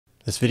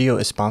This video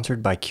is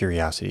sponsored by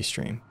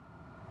CuriosityStream.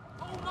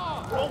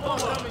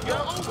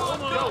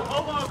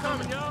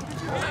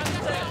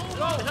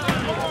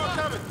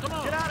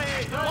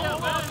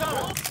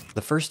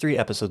 The first 3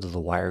 episodes of The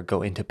Wire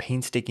go into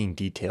painstaking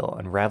detail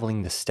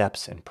unraveling the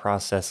steps and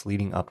process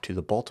leading up to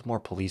the Baltimore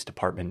Police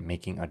Department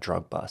making a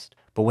drug bust.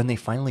 But when they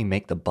finally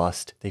make the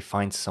bust, they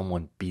find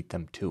someone beat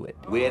them to it.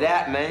 Where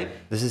that, man?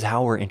 This is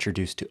how we're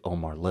introduced to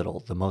Omar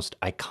Little, the most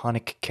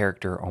iconic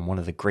character on one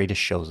of the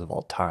greatest shows of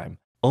all time.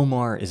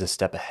 Omar is a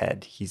step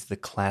ahead. He's the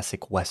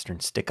classic Western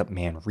stick-up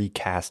man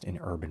recast in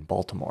urban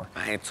Baltimore.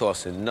 I ain't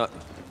tossing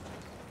nothing.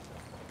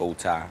 Bow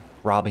tie.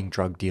 Robbing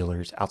drug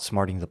dealers,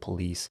 outsmarting the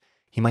police.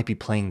 He might be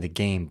playing the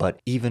game,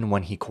 but even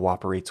when he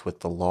cooperates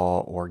with the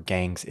law or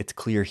gangs, it's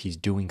clear he's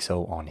doing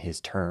so on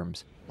his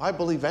terms. I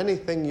believe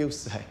anything you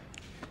say.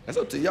 That's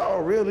up to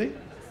y'all, really.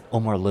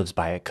 Omar lives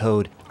by a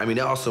code. I mean,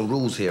 there are some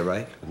rules here,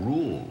 right?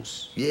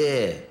 Rules?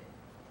 Yeah.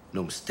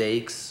 No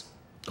mistakes,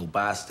 no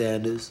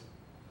bystanders,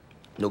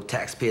 no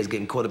taxpayers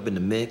getting caught up in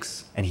the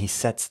mix. And he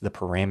sets the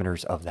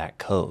parameters of that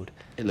code.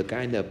 Hey, look,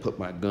 I ain't never put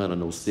my gun on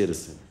no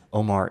citizen.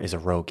 Omar is a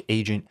rogue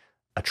agent,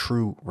 a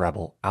true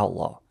rebel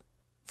outlaw.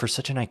 For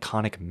such an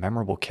iconic,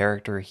 memorable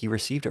character, he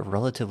received a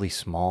relatively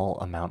small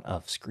amount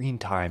of screen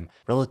time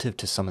relative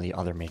to some of the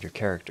other major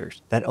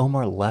characters. That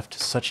Omar left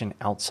such an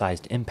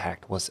outsized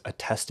impact was a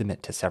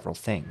testament to several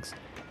things.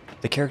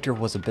 The character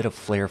was a bit of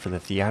flair for the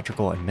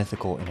theatrical and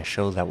mythical in a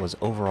show that was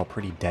overall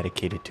pretty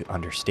dedicated to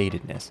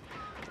understatedness.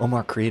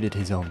 Omar created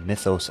his own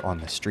mythos on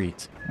the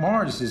streets.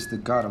 Mars is the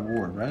god of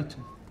war, right?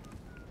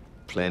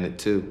 Planet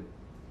 2.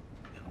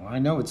 Well, I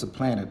know it's a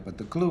planet, but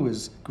the clue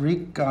is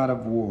Greek god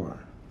of war.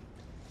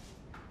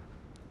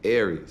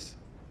 Aries.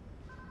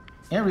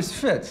 Aries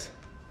fits.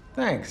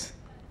 Thanks.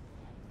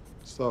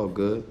 It's all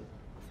good.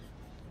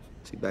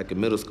 See, back in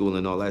middle school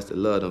and all, I used to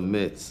love them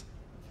myths.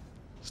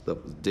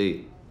 Stuff was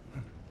deep.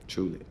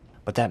 Truly.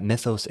 But that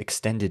mythos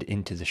extended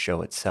into the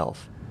show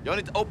itself. Y'all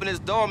need to open this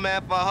door,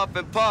 man, for a huff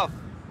and puff.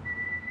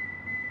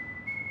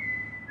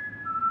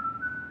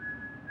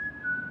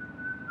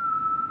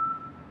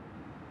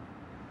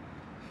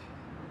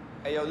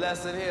 Hey, yo,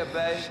 lesson here,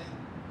 babe.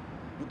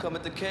 You come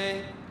at the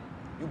king,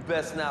 you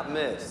best not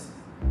miss.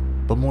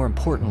 But more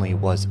importantly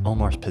was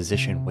Omar's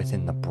position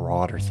within the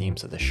broader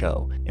themes of the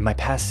show. In my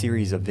past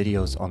series of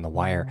videos on The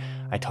Wire,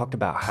 I talked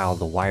about how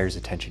The Wire's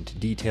attention to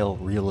detail,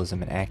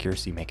 realism, and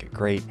accuracy make it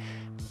great,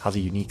 how the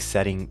unique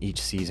setting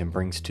each season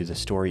brings to the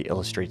story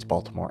illustrates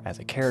Baltimore as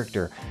a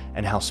character,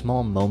 and how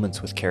small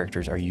moments with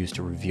characters are used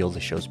to reveal the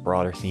show's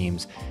broader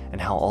themes,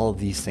 and how all of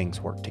these things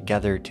work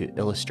together to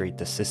illustrate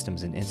the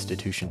systems and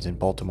institutions in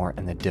Baltimore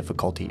and the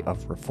difficulty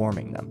of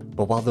reforming them.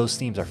 But while those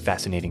themes are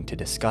fascinating to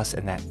discuss,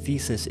 and that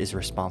thesis is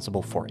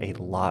responsible for a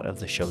lot of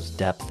the show's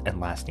depth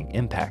and lasting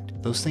impact,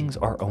 those things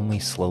are only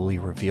slowly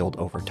revealed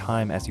over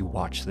time as you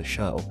watch the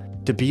show.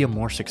 To be a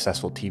more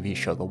successful TV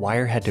show, The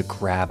Wire had to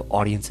grab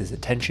audiences'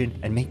 attention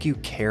and make you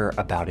care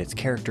about its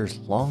characters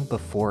long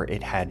before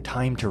it had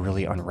time to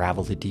really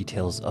unravel the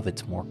details of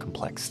its more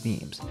complex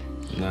themes.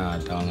 Nah,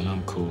 darling,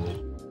 I'm cool.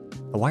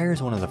 The Wire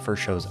is one of the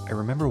first shows I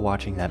remember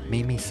watching that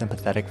made me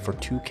sympathetic for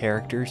 2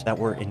 characters that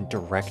were in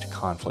direct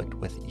conflict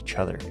with each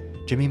other.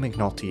 Jimmy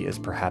McNulty is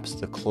perhaps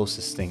the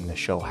closest thing the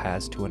show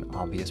has to an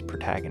obvious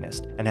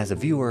protagonist, and as a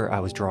viewer,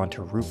 I was drawn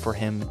to root for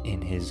him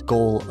in his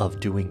goal of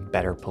doing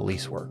better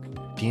police work.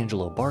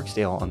 D'Angelo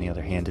Barksdale, on the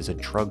other hand, is a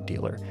drug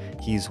dealer.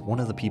 He's one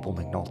of the people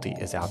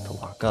McNulty is out to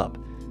lock up.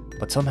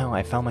 But somehow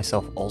I found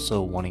myself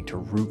also wanting to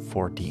root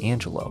for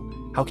D'Angelo.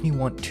 How can you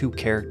want 2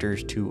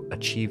 characters to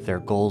achieve their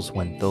goals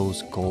when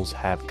those goals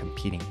have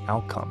competing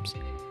outcomes?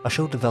 A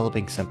show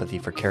developing sympathy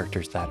for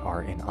characters that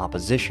are in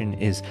opposition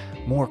is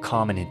more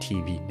common in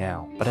TV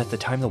now, but at the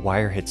time The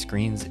Wire hit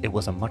screens, it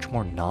was a much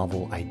more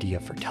novel idea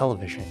for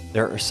television.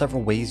 There are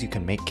several ways you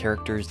can make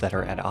characters that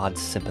are at odds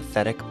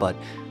sympathetic, but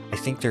I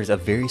think there's a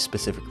very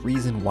specific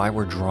reason why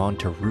we're drawn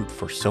to root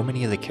for so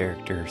many of the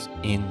characters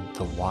in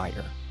The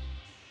Wire.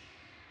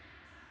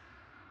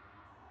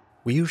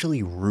 We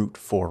usually root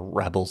for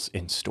rebels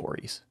in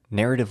stories.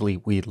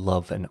 Narratively, we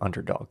love an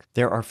underdog.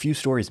 There are few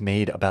stories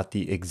made about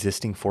the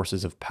existing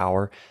forces of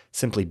power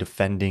simply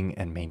defending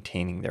and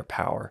maintaining their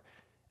power.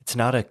 It's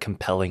not a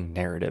compelling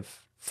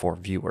narrative for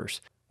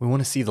viewers. We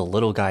want to see the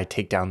little guy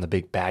take down the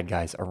big bad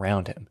guys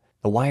around him.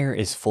 The Wire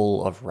is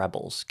full of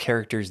rebels,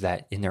 characters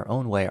that in their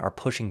own way are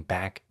pushing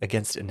back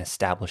against an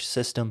established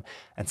system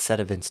and set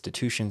of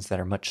institutions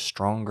that are much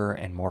stronger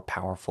and more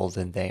powerful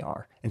than they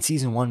are. In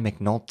Season 1,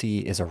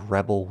 McNulty is a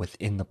rebel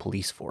within the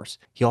police force.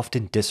 He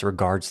often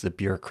disregards the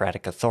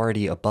bureaucratic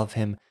authority above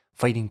him,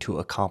 fighting to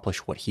accomplish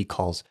what he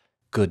calls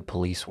good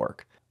police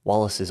work.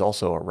 Wallace is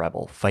also a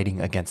rebel,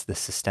 fighting against the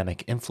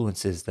systemic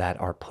influences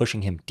that are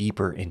pushing him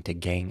deeper into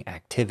gang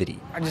activity.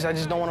 I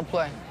just don't want to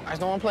play. I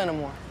just don't want to play no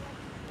more.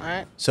 All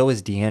right. So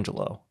is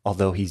D'Angelo,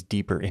 although he's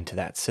deeper into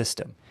that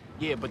system.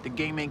 Yeah, but the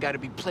game ain't got to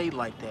be played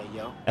like that,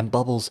 yo. And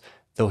Bubbles,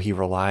 though he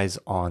relies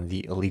on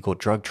the illegal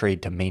drug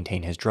trade to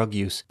maintain his drug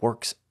use,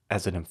 works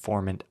as an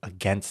informant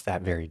against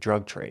that very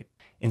drug trade.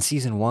 In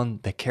Season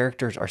 1, the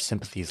characters our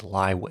sympathies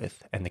lie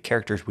with, and the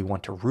characters we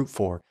want to root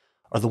for,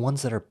 are the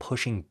ones that are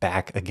pushing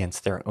back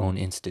against their own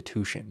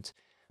institutions.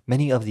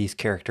 Many of these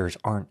characters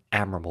aren't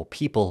admirable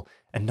people,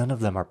 and none of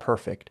them are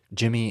perfect.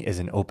 Jimmy is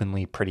an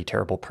openly pretty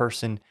terrible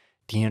person.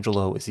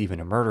 D'Angelo is even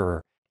a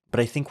murderer. But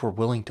I think we're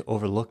willing to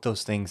overlook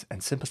those things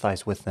and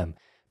sympathize with them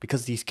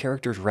because these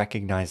characters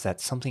recognize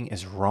that something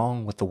is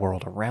wrong with the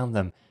world around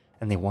them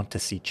and they want to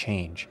see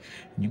change.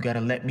 You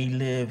gotta let me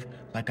live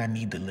like I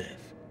need to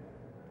live.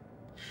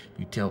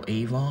 You tell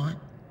Avon,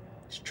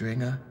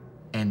 Stringer,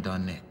 and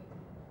Donette,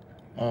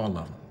 all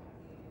of them,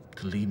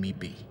 to leave me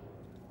be.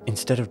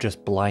 Instead of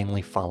just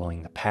blindly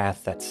following the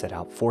path that's set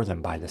out for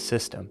them by the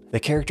system, the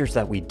characters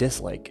that we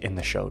dislike in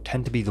the show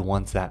tend to be the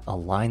ones that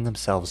align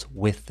themselves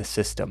with the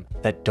system,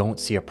 that don't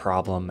see a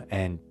problem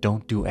and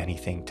don't do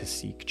anything to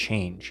seek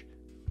change.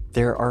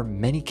 There are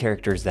many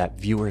characters that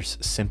viewers'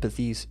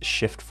 sympathies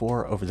shift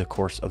for over the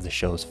course of the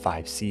show's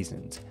 5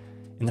 seasons.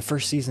 In the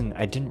first season,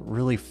 I didn't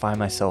really find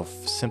myself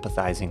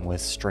sympathizing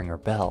with Stringer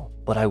Bell,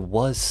 but I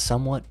was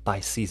somewhat by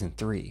season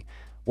 3.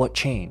 What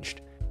changed?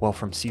 Well,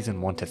 from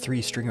season 1 to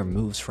 3, Stringer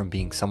moves from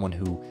being someone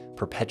who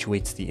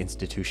perpetuates the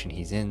institution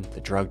he's in,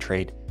 the drug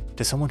trade,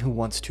 to someone who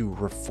wants to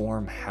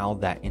reform how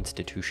that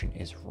institution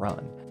is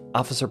run.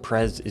 Officer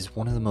Prez is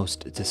one of the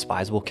most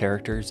despisable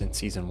characters in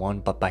season 1,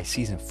 but by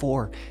season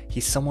 4,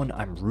 he's someone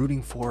I'm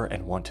rooting for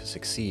and want to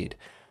succeed.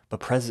 But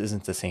Prez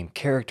isn't the same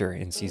character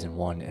in season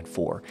 1 and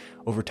 4.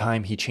 Over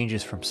time, he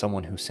changes from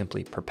someone who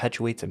simply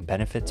perpetuates and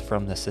benefits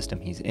from the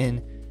system he's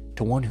in,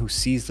 to one who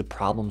sees the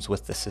problems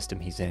with the system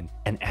he's in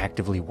and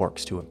actively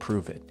works to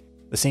improve it.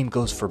 The same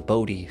goes for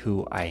Bodie,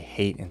 who I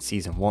hate in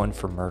season 1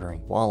 for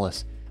murdering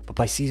Wallace, but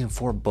by season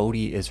 4,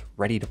 Bodie is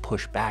ready to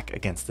push back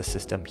against the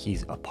system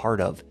he's a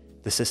part of,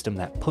 the system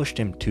that pushed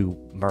him to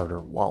murder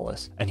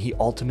Wallace, and he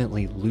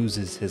ultimately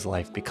loses his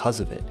life because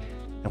of it.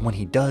 And when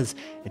he does,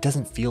 it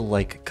doesn't feel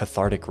like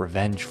cathartic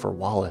revenge for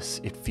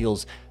Wallace, it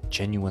feels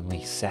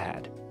genuinely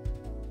sad.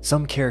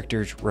 Some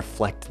characters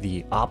reflect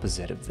the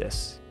opposite of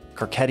this.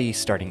 Carcetti,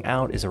 starting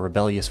out, is a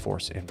rebellious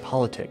force in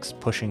politics,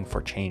 pushing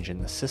for change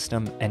in the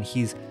system, and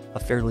he's a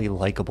fairly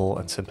likable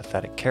and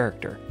sympathetic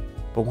character.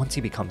 But once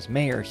he becomes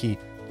mayor, he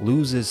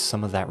loses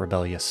some of that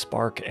rebellious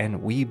spark,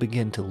 and we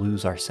begin to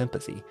lose our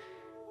sympathy.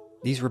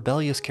 These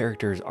rebellious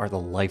characters are the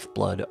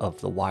lifeblood of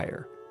The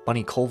Wire.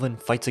 Bunny Colvin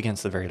fights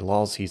against the very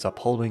laws he's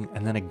upholding,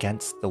 and then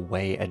against the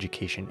way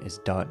education is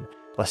done.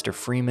 Lester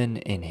Freeman,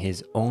 in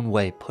his own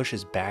way,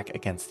 pushes back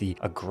against the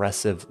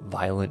aggressive,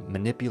 violent,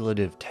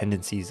 manipulative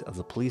tendencies of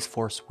the police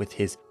force with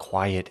his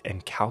quiet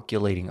and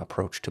calculating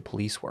approach to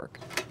police work.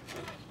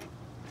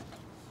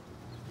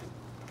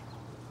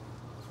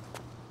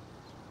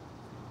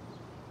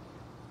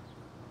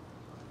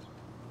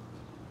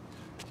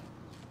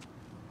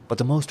 But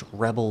the most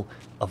rebel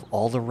of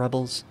all the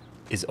rebels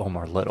is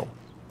Omar Little.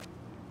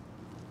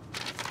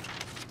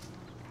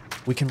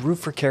 We can root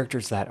for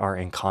characters that are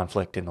in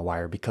conflict in The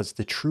Wire because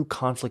the true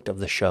conflict of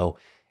the show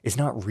is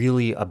not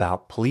really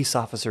about police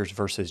officers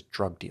versus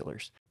drug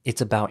dealers.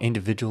 It's about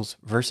individuals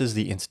versus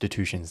the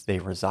institutions they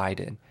reside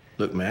in.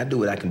 Look, man, I do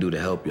what I can do to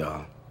help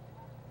y'all.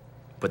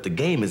 But the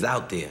game is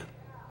out there,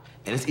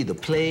 and it's either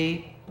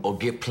play or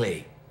get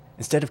played.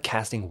 Instead of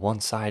casting one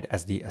side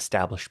as the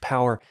established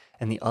power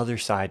and the other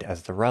side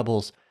as the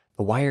rebels,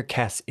 The Wire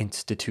casts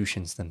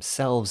institutions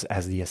themselves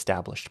as the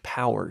established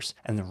powers,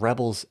 and the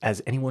rebels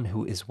as anyone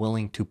who is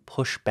willing to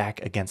push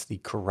back against the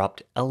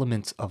corrupt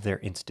elements of their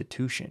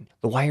institution.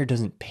 The Wire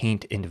doesn't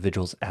paint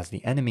individuals as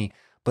the enemy,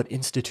 but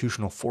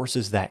institutional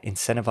forces that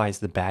incentivize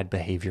the bad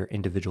behavior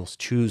individuals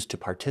choose to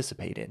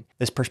participate in.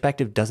 This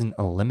perspective doesn't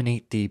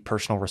eliminate the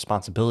personal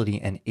responsibility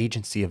and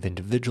agency of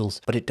individuals,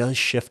 but it does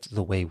shift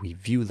the way we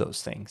view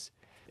those things.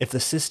 If the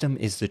system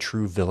is the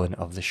true villain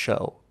of the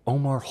show,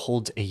 Omar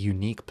holds a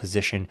unique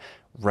position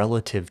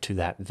relative to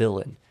that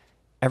villain.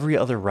 Every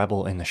other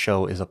rebel in the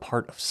show is a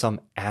part of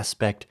some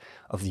aspect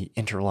of the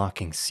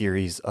interlocking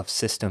series of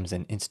systems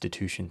and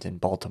institutions in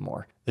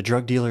Baltimore. The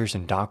drug dealers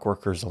and dock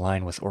workers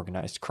align with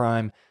organized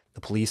crime,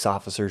 the police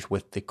officers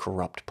with the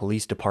corrupt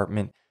police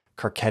department,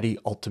 Carcetti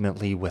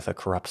ultimately with a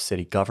corrupt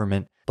city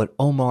government, but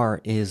Omar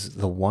is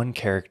the one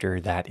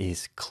character that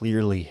is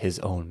clearly his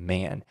own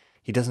man.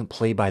 He doesn't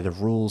play by the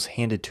rules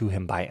handed to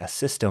him by a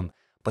system,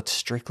 but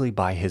strictly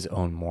by his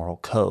own moral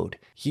code.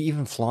 He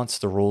even flaunts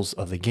the rules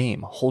of the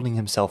game, holding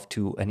himself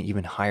to an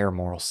even higher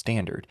moral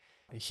standard.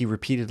 He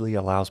repeatedly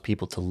allows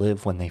people to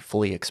live when they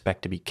fully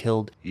expect to be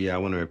killed. Yeah, I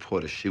want to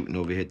report a shooting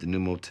over here at the new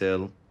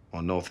motel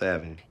on North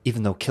Avenue.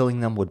 Even though killing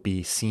them would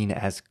be seen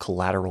as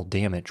collateral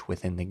damage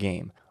within the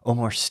game.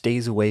 Omar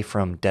stays away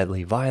from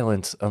deadly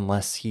violence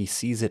unless he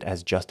sees it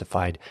as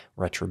justified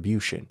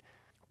retribution.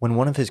 When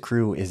one of his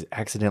crew is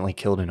accidentally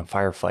killed in a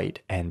firefight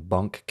and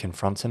Bunk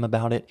confronts him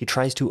about it, he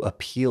tries to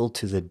appeal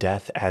to the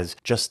death as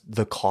just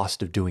the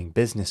cost of doing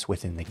business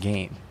within the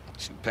game.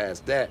 Shoot,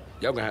 past that,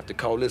 y'all gonna have to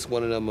call this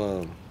one of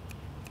them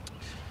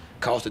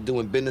cost of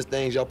doing business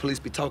things y'all police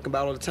be talking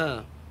about all the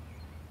time.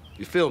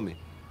 You feel me?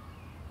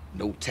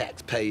 No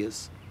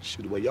taxpayers.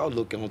 Shoot, the way y'all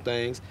look on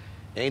things,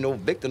 Ain't no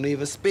victim to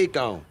even speak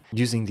on.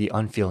 using the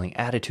unfeeling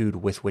attitude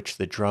with which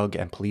the drug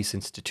and police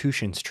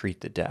institutions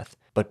treat the death.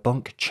 But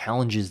Bunk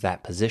challenges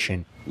that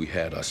position. We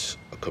had us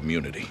a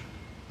community.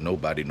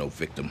 Nobody, no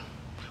victim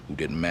who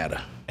didn't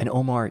matter. And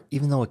Omar,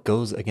 even though it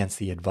goes against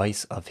the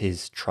advice of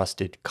his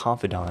trusted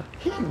confidant,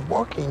 He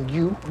working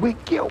you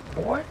with guilt,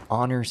 boy.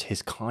 honors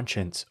his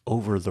conscience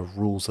over the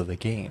rules of the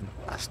game.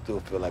 I still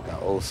feel like I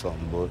owe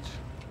something, Butch.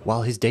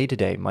 While his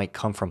day-to-day might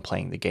come from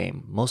playing the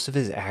game, most of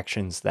his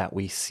actions that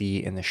we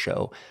see in the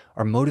show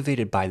are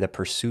motivated by the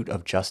pursuit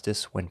of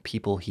justice when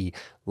people he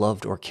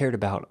loved or cared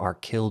about are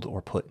killed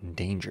or put in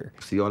danger.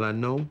 See, all I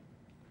know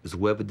is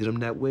whoever did him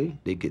that way,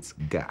 they gets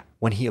got.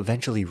 When he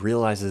eventually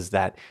realizes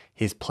that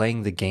his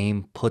playing the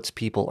game puts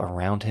people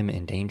around him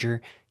in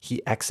danger,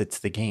 he exits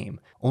the game,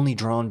 only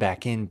drawn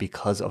back in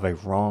because of a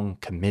wrong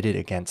committed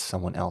against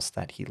someone else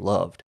that he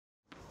loved.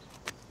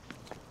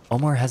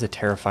 Omar has a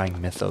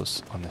terrifying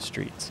mythos on the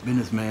streets.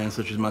 Businessman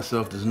such as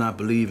myself does not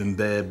believe in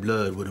bad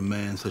blood with a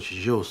man such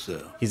as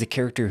yourself. He's a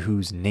character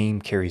whose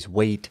name carries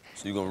weight.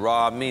 So you gonna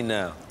rob me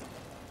now?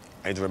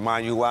 I need to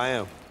remind you who I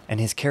am. And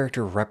his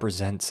character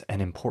represents an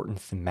important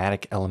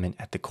thematic element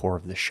at the core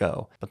of the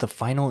show. But the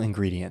final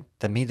ingredient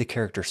that made the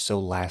character so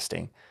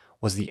lasting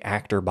was the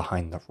actor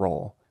behind the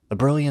role. The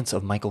brilliance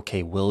of Michael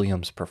K.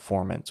 Williams'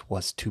 performance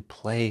was to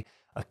play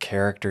a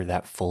character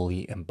that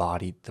fully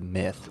embodied the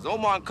myth. Cause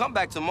Omar can come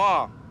back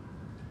tomorrow.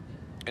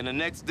 And the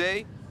next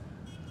day.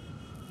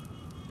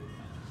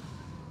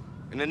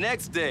 And the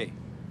next day.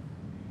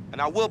 And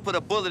I will put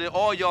a bullet in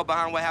all y'all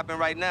behind what happened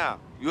right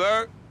now. You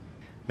heard?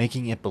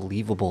 Making it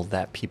believable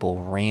that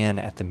people ran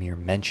at the mere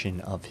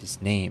mention of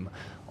his name,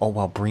 all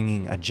while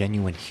bringing a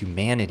genuine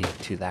humanity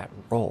to that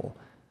role.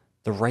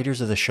 The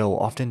writers of the show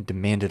often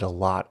demanded a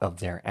lot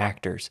of their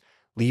actors,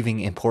 leaving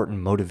important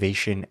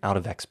motivation out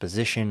of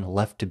exposition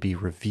left to be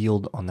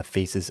revealed on the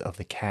faces of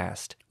the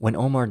cast. When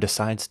Omar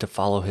decides to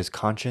follow his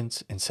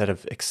conscience instead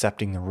of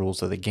accepting the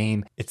rules of the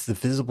game, it's the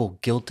visible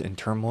guilt and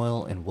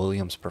turmoil in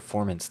Williams'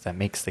 performance that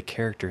makes the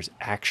character's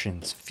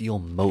actions feel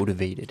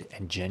motivated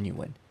and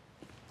genuine.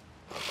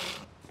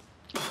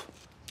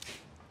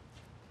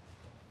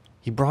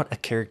 He brought a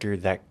character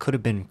that could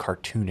have been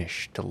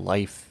cartoonish to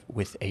life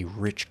with a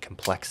rich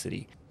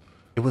complexity.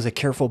 It was a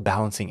careful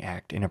balancing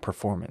act in a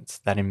performance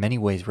that in many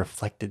ways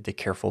reflected the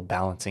careful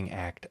balancing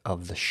act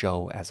of the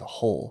show as a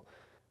whole.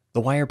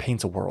 The Wire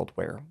paints a world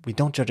where we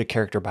don't judge a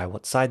character by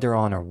what side they're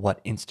on or what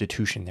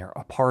institution they're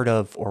a part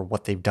of or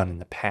what they've done in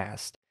the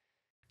past.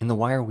 In The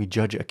Wire, we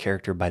judge a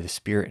character by the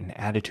spirit and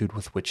attitude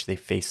with which they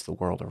face the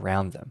world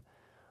around them.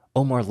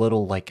 Omar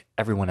Little, like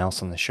everyone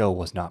else on the show,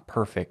 was not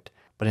perfect,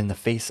 but in the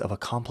face of a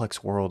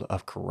complex world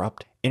of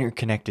corrupt,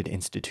 interconnected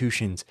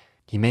institutions,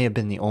 he may have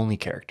been the only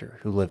character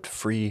who lived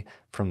free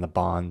from the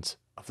bonds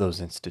of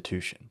those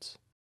institutions.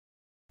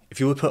 If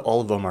you would put all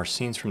of Omar's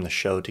scenes from the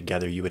show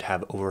together, you would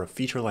have over a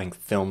feature-length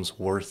film's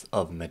worth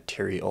of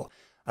material.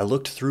 I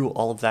looked through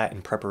all of that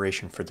in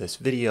preparation for this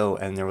video,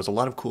 and there was a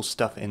lot of cool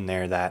stuff in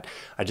there that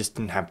I just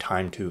didn't have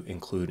time to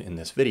include in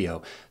this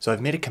video. So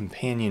I've made a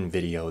companion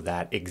video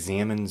that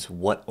examines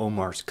what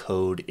Omar's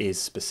code is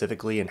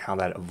specifically and how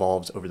that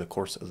evolves over the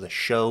course of the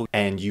show,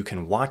 and you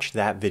can watch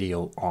that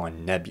video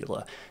on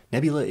Nebula.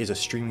 Nebula is a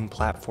streaming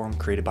platform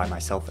created by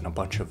myself and a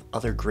bunch of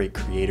other great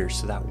creators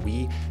so that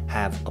we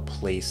have a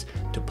place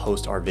to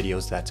post our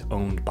videos that's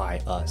owned by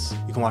us.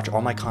 You can watch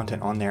all my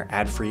content on there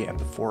ad-free and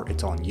before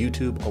it's on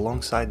YouTube,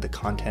 alongside the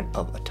content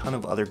of a ton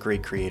of other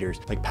great creators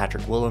like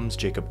Patrick Willems,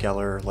 Jacob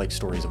Geller, Like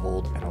Stories of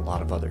Old, and a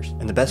lot of others.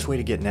 And the best way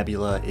to get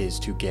Nebula is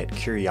to get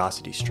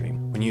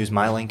CuriosityStream. When you use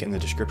my link in the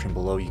description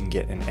below, you can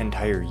get an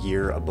entire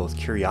year of both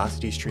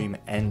CuriosityStream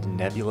and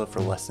Nebula for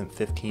less than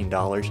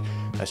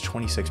 $15. That's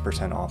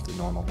 26% off the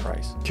normal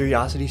price.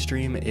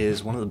 CuriosityStream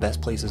is one of the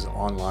best places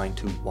online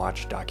to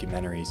watch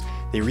documentaries.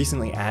 They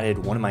recently added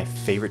one of my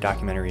favorite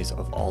documentaries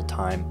of all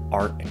time,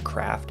 Art and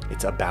Craft.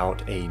 It's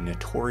about a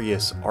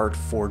notorious art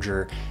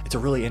forger. It's a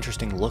really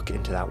interesting look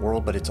into that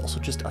world, but it's also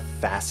just a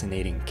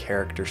fascinating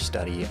character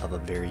study of a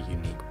very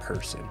unique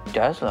person. It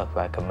does look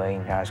like $1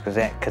 million,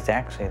 because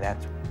actually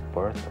that's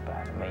worth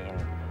about $1 million.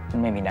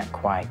 Maybe not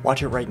quite.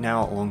 Watch it right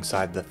now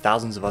alongside the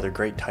thousands of other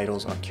great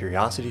titles on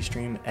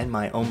CuriosityStream and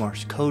my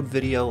Omar's Code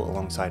video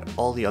alongside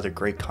all the other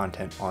great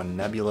content on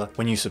Nebula.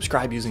 When you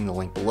subscribe using the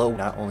link below,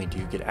 not only do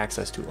you get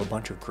access to a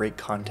bunch of great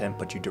content,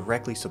 but you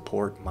directly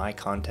support my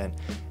content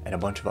and a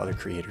bunch of other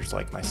creators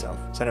like myself.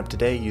 Sign up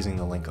today using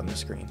the link on the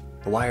screen.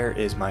 The Wire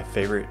is my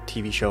favorite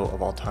TV show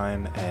of all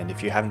time, and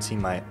if you haven't seen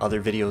my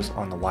other videos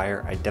on The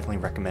Wire, I definitely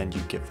recommend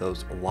you give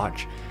those a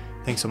watch.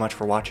 Thanks so much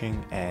for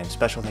watching, and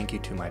special thank you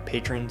to my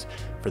patrons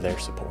for their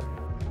support.